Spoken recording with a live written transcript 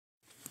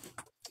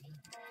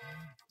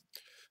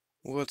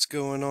What's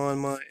going on,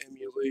 my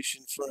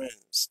emulation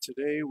friends?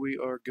 Today we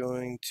are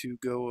going to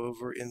go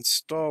over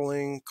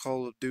installing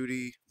Call of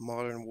Duty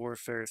Modern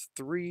Warfare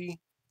 3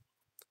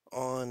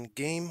 on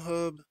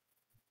GameHub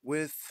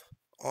with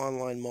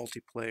online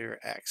multiplayer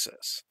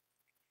access.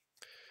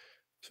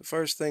 So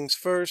first things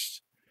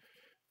first,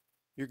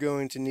 you're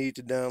going to need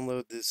to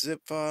download this zip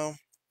file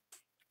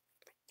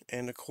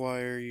and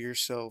acquire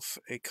yourself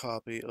a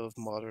copy of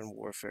Modern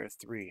Warfare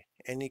 3.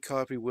 Any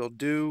copy will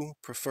do,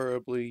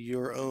 preferably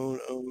your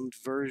owned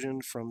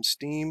version from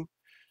Steam.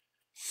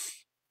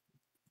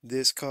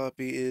 This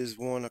copy is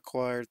one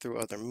acquired through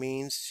other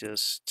means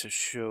just to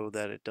show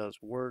that it does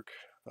work.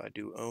 I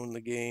do own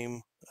the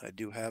game. I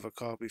do have a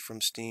copy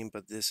from Steam,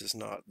 but this is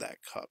not that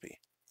copy.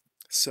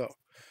 So,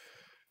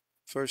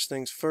 first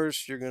things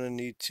first, you're going to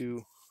need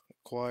to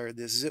acquire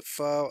this zip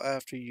file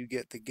after you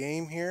get the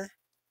game here.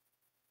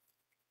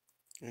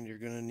 And you're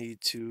going to need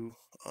to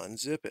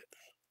unzip it.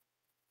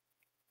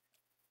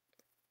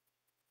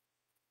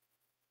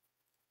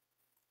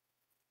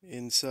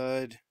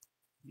 Inside,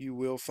 you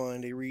will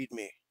find a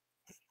readme.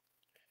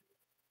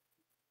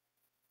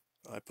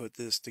 I put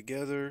this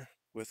together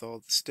with all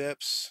the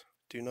steps.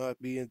 Do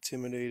not be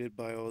intimidated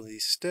by all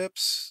these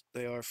steps.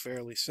 They are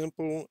fairly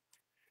simple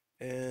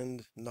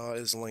and not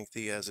as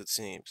lengthy as it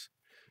seems.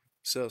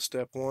 So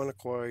step 1,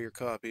 acquire your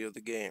copy of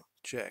the game.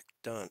 Check,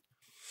 done.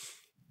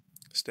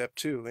 Step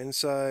 2,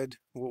 inside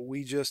what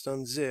we just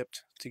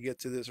unzipped to get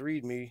to this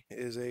readme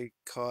is a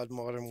COD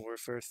Modern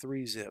Warfare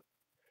 3 zip.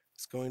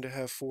 It's going to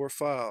have 4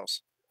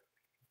 files.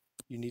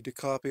 You need to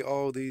copy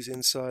all of these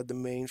inside the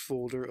main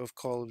folder of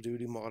Call of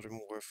Duty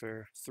Modern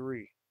Warfare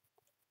 3.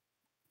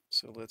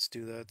 So let's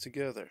do that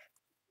together.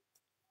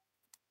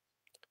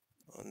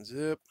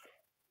 Unzip.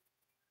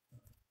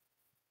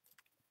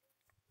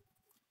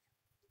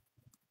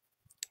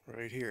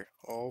 Right here.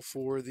 All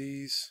 4 of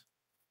these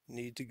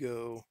need to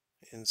go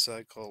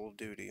inside Call of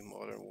Duty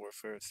Modern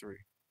Warfare 3.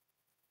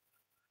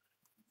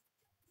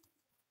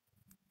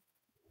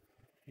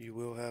 You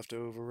will have to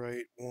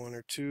overwrite 1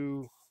 or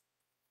 2.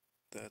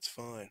 That's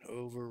fine.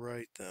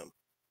 Overwrite them.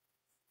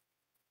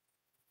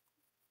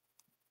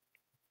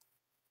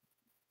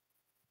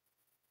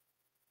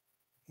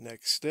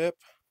 Next step,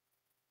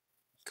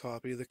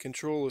 copy the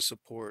controller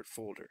support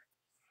folder.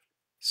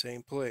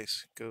 Same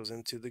place, goes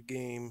into the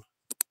game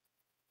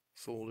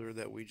folder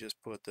that we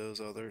just put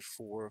those other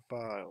 4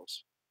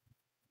 files.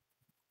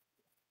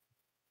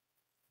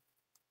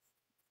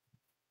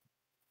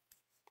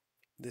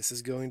 This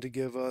is going to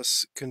give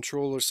us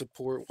controller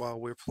support while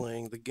we're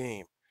playing the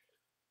game.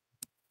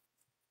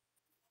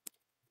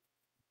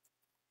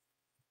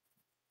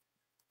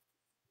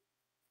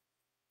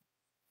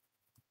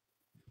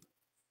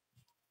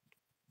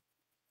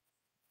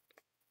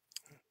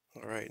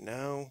 Alright,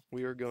 now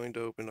we are going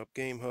to open up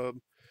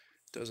GameHub.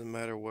 Doesn't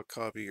matter what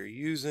copy you're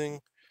using,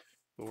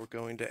 but we're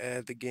going to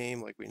add the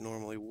game like we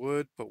normally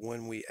would. But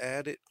when we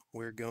add it,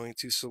 we're going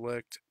to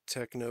select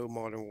Tekno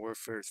Modern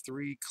Warfare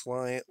 3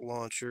 Client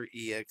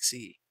Launcher.exe.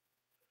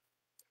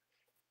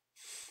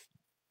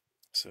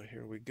 So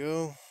here we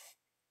go.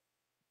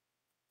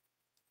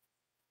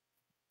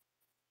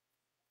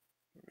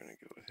 We're going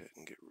to go ahead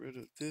and get rid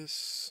of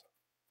this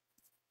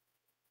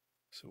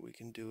so we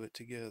can do it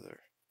together.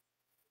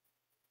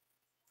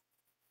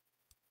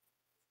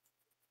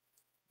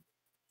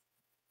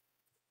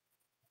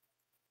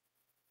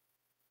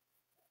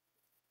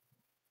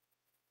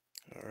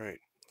 Alright,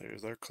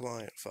 there's our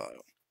client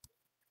file.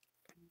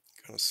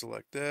 Going to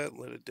select that,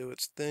 let it do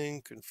its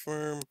thing,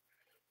 confirm.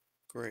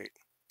 Great.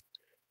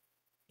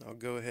 I'll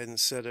go ahead and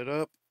set it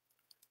up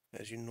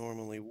as you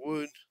normally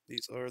would.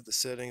 These are the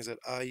settings that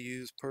I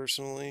use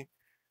personally.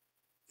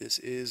 This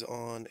is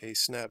on a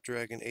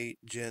Snapdragon 8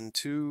 Gen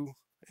 2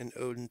 and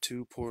Odin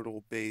 2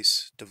 Portal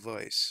base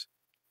device.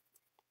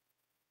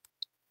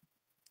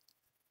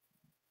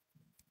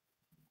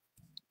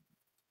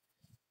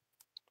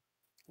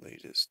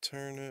 Latest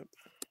turnip.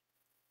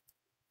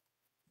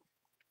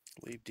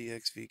 Leave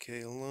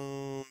DXVK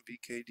alone,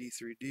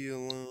 VKD3D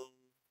alone.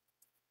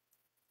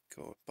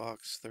 Go with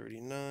box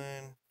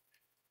 39.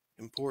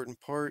 Important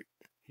part,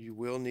 you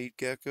will need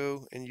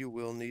Gecko and you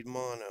will need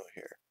Mono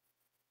here.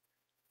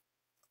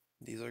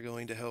 These are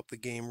going to help the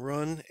game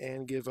run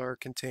and give our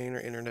container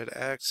internet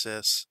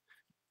access.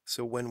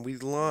 So when we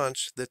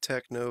launch the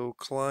Tekno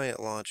client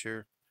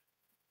launcher,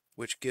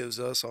 which gives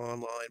us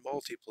online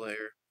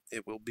multiplayer,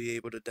 it will be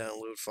able to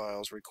download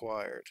files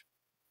required.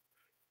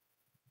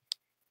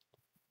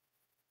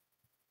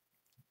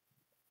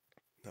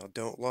 Now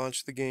don't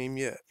launch the game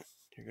yet.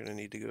 You're going to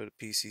need to go to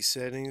PC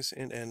settings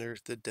and enter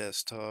the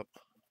desktop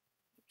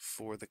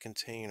for the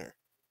container.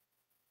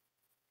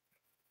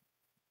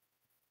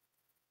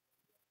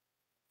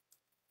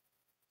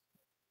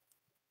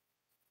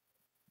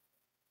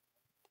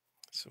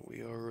 So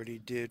we already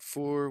did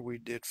 4, we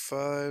did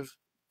 5,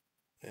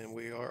 and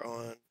we are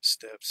on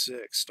step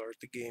 6. Start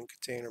the game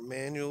container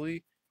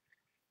manually,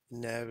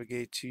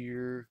 navigate to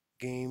your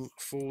game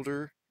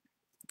folder,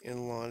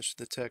 and launch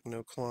the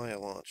Tekno client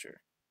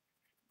launcher.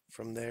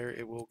 From there,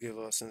 it will give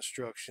us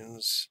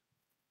instructions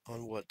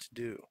on what to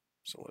do.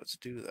 So let's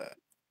do that.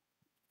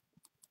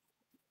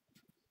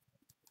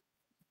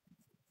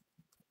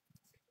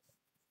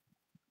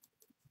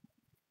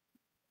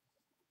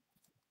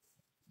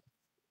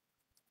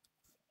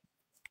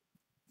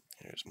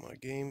 Here's my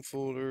game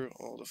folder.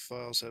 All the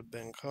files have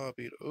been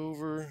copied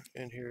over,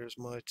 and here's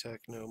my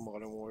Tekno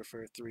Modern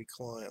Warfare 3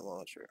 client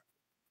launcher.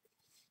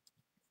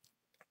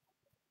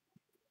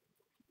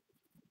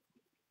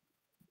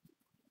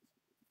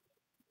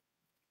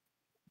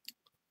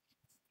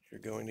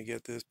 You're going to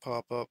get this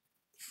pop up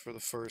for the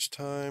first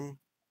time.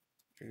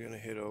 You're going to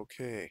hit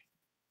OK.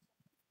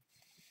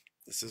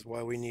 This is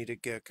why we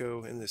needed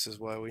Gecko, and this is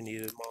why we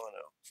needed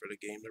Mono, for the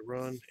game to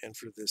run and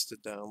for this to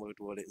download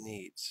what it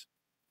needs.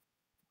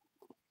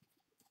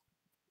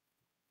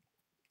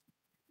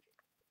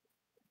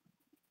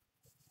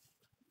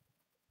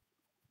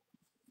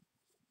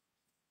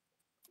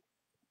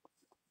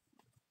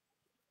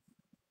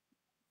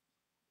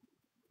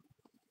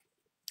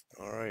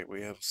 Alright,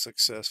 we have a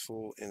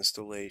successful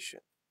installation.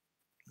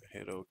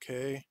 Hit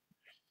OK.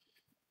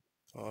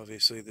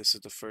 Obviously, this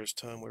is the first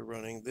time we're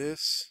running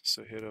this,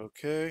 so hit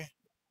OK.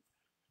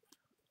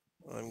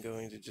 I'm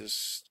going to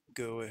just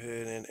go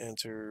ahead and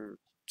enter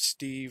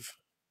Steve,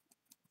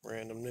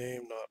 random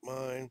name, not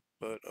mine,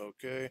 but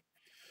OK.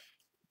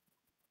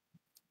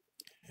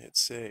 Hit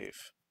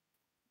save.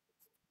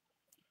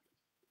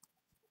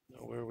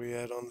 Now where are we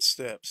at on the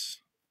steps?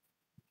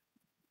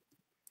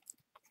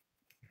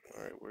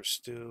 Alright, we're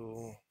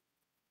still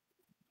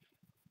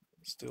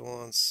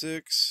on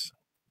 6.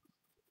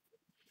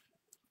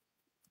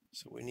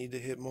 So we need to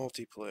hit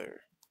multiplayer.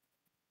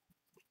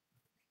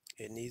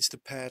 It needs to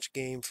patch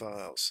game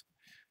files.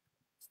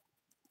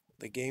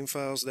 The game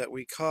files that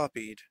we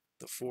copied,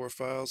 the 4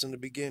 files in the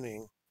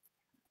beginning,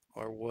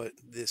 are what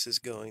this is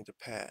going to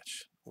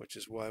patch, which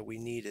is why we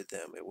needed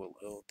them.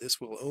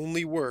 This will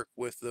only work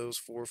with those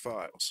 4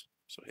 files.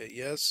 So hit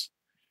yes.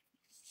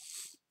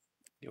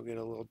 You'll get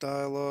a little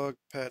dialog,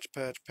 patch,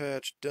 patch,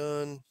 patch,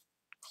 done.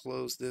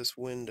 Close this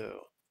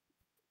window.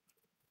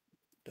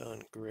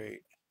 Done,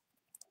 great.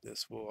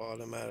 This will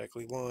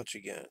automatically launch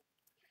again.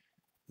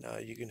 Now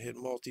you can hit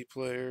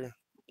multiplayer,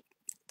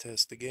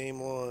 test the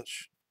game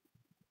launch,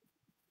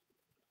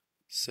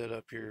 set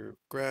up your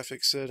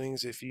graphic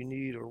settings if you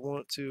need or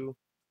want to.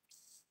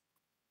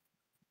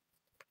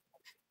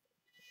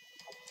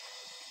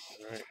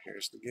 Alright,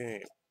 here's the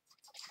game.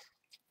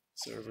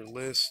 Server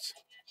list.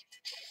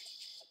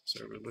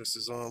 Server list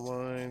is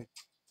online.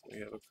 We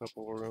have a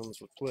couple of rooms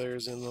with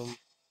players in them.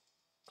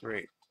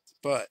 Great.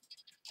 But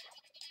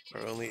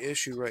our only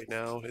issue right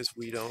now is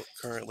we don't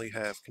currently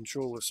have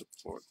controller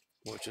support,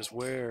 which is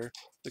where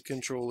the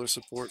controller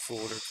support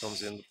folder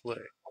comes into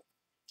play.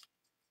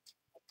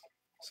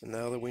 So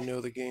now that we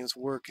know the game's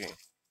working,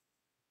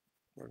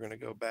 we're going to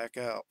go back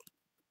out.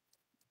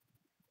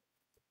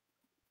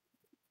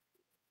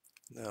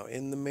 Now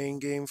in the main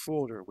game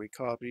folder, we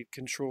copied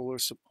controller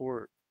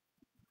support.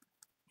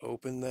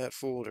 Open that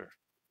folder.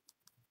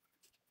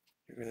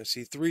 You're going to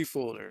see 3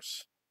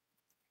 folders.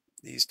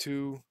 These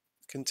 2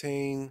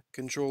 contain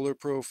controller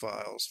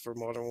profiles for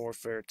Modern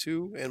Warfare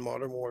 2 and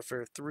Modern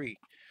Warfare 3.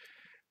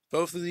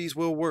 Both of these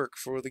will work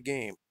for the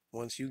game.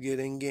 Once you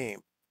get in game,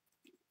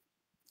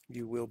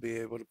 you will be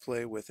able to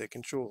play with a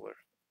controller.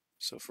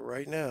 So for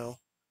right now,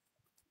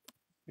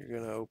 you're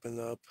going to open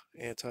up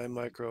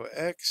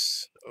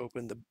antimicrox,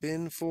 open the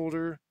bin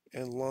folder,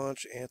 and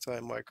launch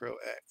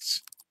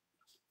antimicrox.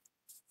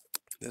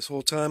 This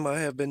whole time I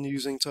have been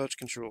using touch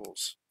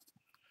controls.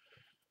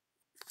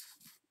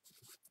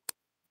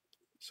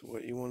 So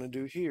what you want to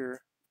do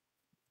here,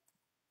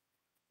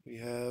 we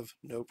have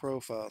no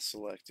profile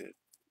selected.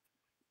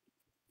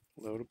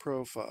 Load a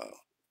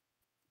profile,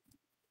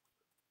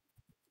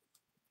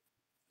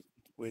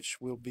 which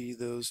will be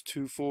those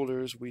 2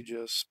 folders we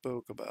just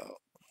spoke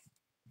about.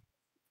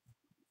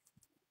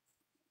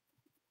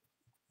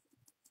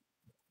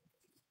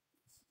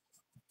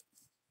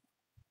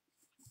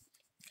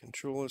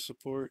 Controller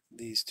support,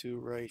 these 2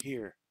 right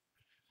here.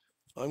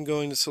 I'm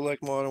going to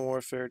select Modern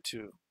Warfare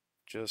 2,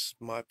 just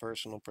my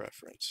personal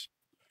preference.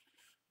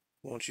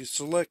 Once you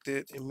select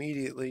it,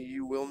 immediately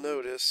you will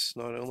notice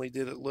not only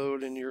did it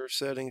load and your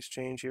settings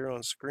change here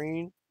on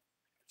screen,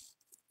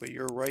 but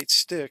your right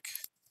stick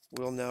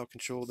will now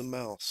control the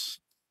mouse.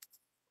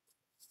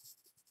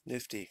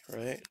 Nifty,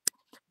 right?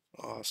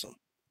 Awesome.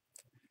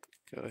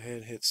 Go ahead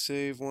and hit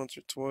save once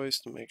or twice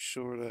to make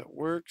sure that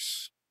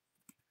works.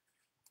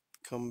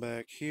 Come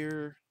back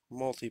here,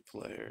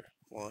 multiplayer,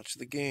 launch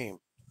the game.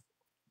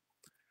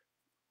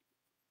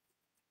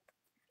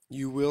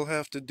 You will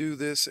have to do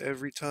this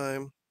every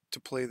time to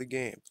play the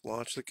game.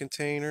 Launch the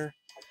container,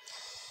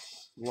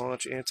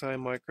 launch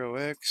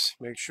antimicrox,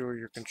 make sure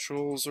your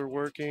controls are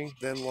working,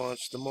 then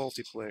launch the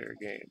multiplayer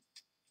game.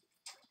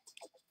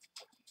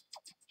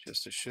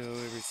 Just to show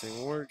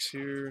everything works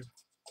here,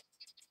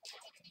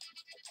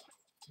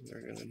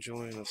 they're going to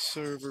join the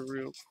server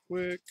real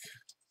quick.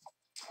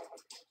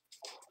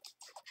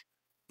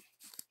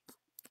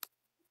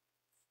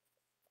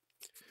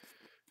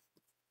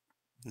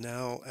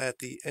 Now at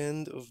the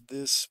end of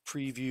this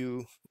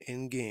preview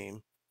in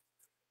game,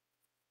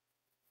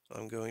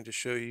 I'm going to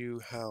show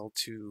you how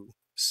to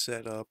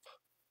set up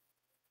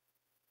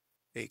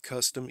a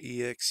custom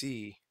exe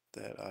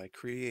that I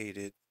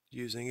created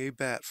using a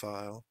bat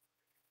file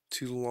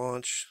to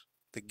launch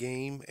the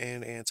game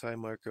and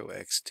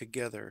antimicrox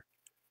together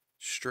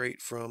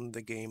straight from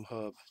the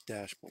GameHub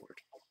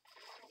dashboard.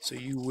 So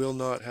you will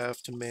not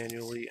have to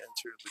manually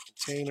enter the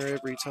container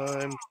every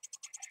time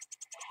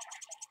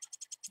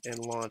and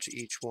launch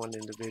each one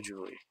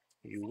individually.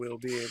 You will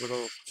be able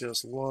to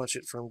just launch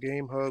it from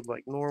GameHub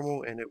like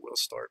normal and it will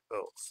start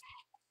both.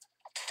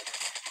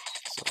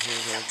 So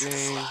here's our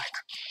game.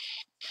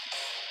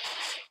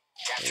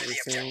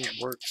 Everything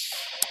works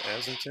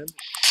as intended.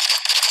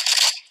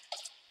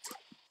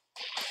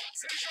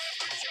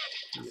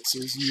 This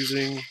is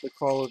using the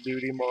Call of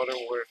Duty Modern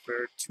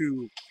Warfare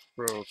 2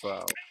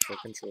 profile for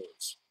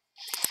controls.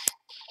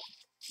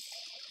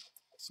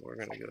 So we're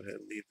going to go ahead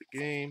and leave the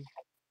game.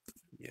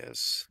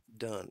 Yes,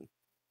 done.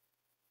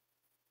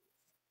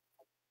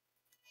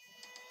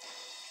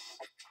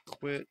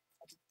 Quit.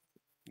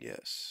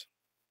 Yes.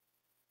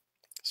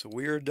 So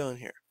we are done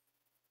here.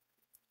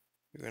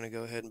 We're going to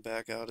go ahead and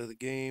back out of the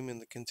game in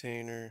the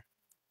container.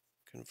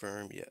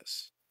 Confirm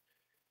yes.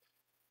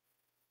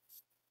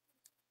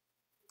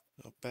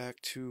 Now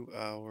back to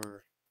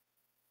our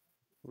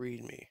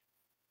readme.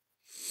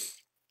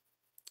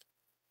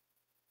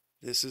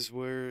 This is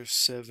where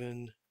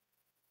 7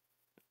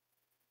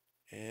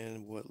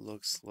 and what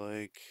looks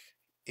like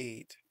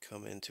 8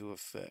 come into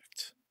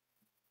effect.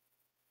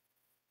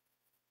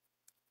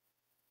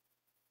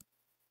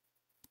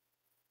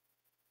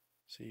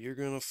 So you're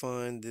going to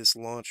find this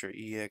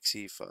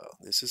launcher.exe file.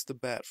 This is the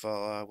bat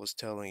file I was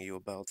telling you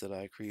about that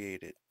I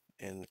created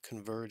and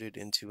converted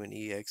into an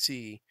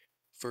exe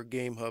for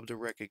GameHub to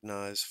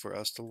recognize for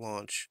us to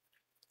launch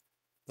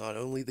not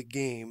only the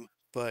game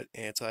but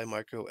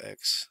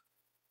antimicrox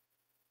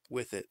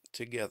with it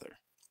together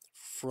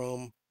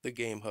from the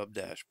GameHub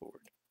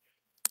dashboard.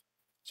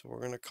 So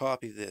we're going to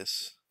copy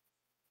this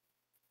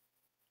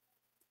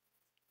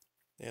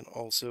and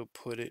also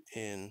put it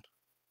in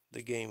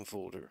the game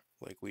folder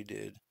like we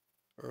did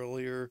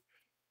earlier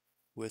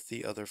with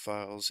the other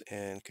files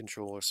and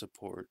controller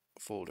support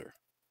folder.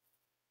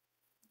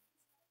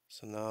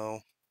 So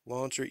now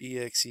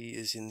launcher.exe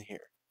is in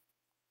here.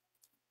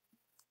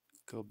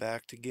 Go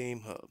back to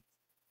GameHub.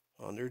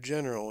 Under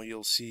General,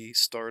 you'll see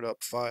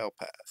Startup File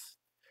Path.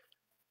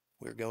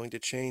 We're going to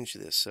change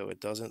this so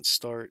it doesn't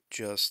start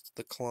just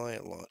the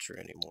client launcher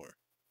anymore.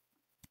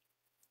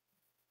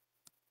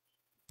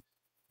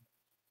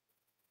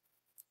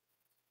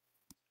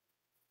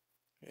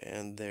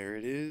 And there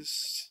it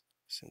is.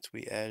 Since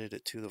we added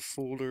it to the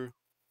folder,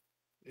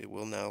 it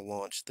will now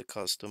launch the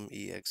custom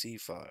exe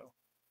file.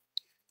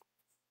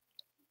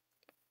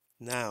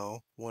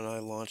 Now, when I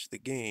launch the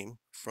game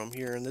from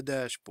here in the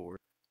dashboard,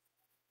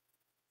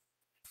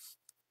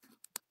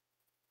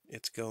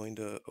 it's going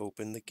to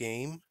open the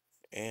game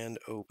and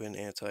open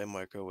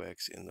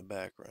antimicrox in the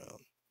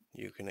background.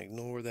 You can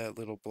ignore that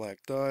little black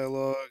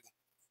dialog,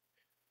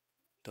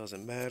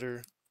 doesn't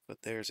matter,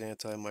 but there's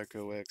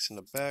antimicrox in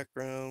the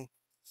background.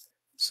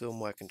 So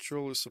my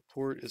controller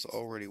support is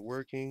already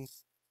working.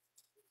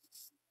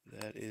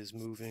 That is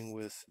moving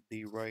with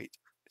the right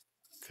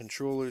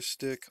controller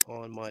stick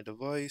on my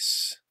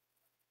device.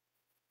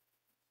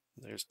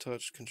 There's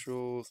touch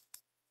control.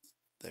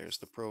 There's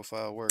the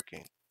profile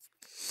working.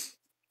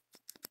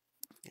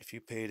 If you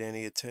paid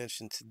any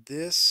attention to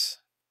this,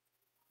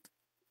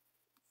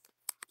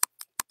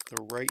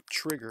 the right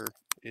trigger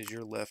is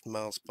your left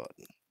mouse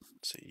button.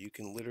 So you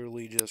can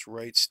literally just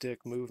right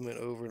stick movement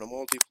over to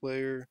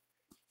multiplayer,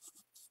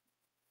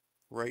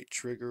 right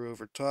trigger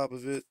over top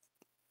of it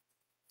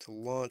to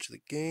launch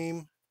the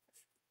game,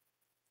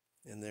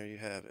 and there you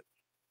have it.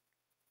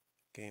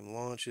 Game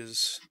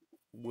launches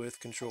with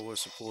controller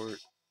support.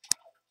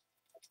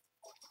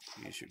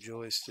 Use your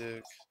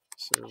joystick,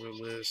 server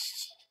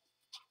list,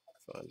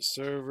 find a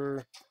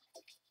server.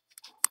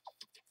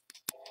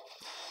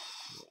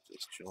 We'll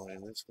just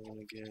join this one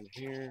again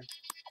here.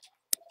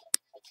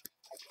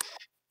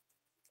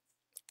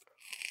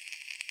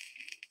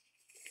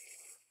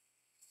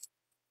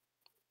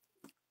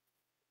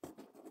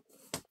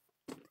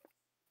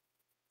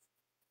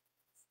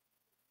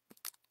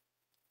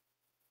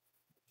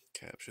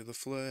 Capture the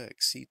flag,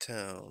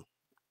 C-Town.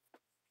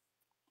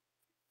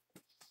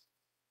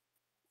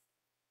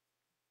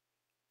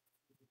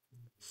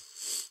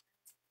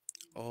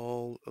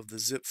 All of the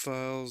zip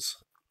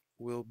files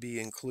will be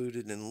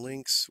included in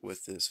links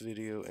with this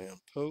video and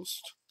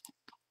post.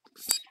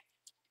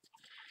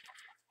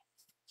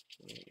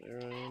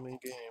 There I am in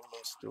game,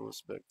 I'm still a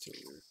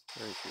spectator,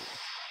 right here.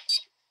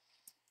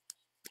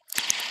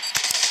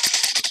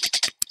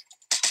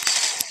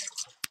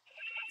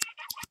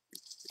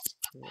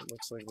 Well, it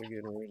looks like we're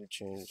getting ready to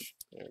change.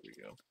 There we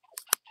go.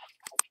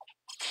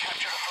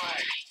 Capture the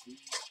flag.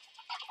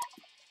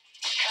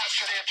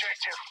 Capture the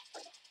objective.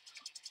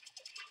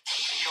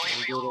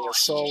 I'm getting a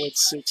solid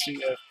 60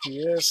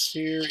 FPS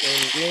here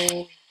in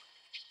game.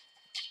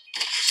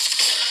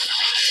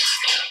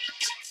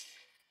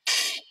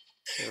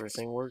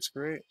 Everything works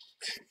great.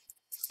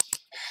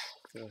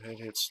 Go ahead,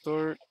 hit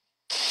start,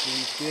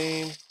 leave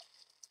game,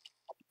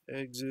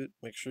 exit.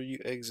 Make sure you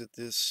exit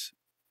this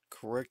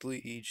correctly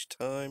each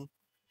time,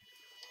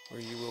 or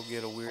you will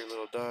get a weird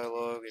little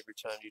dialogue every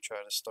time you try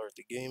to start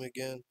the game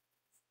again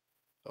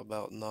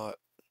about not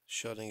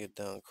shutting it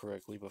down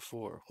correctly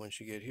before. Once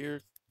you get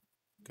here,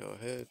 go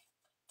ahead,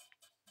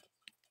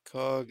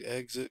 cog,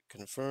 exit,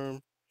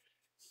 confirm,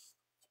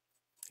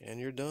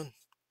 and you're done.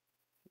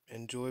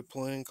 Enjoy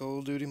playing Call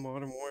of Duty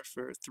Modern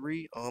Warfare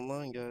 3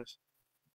 online, guys.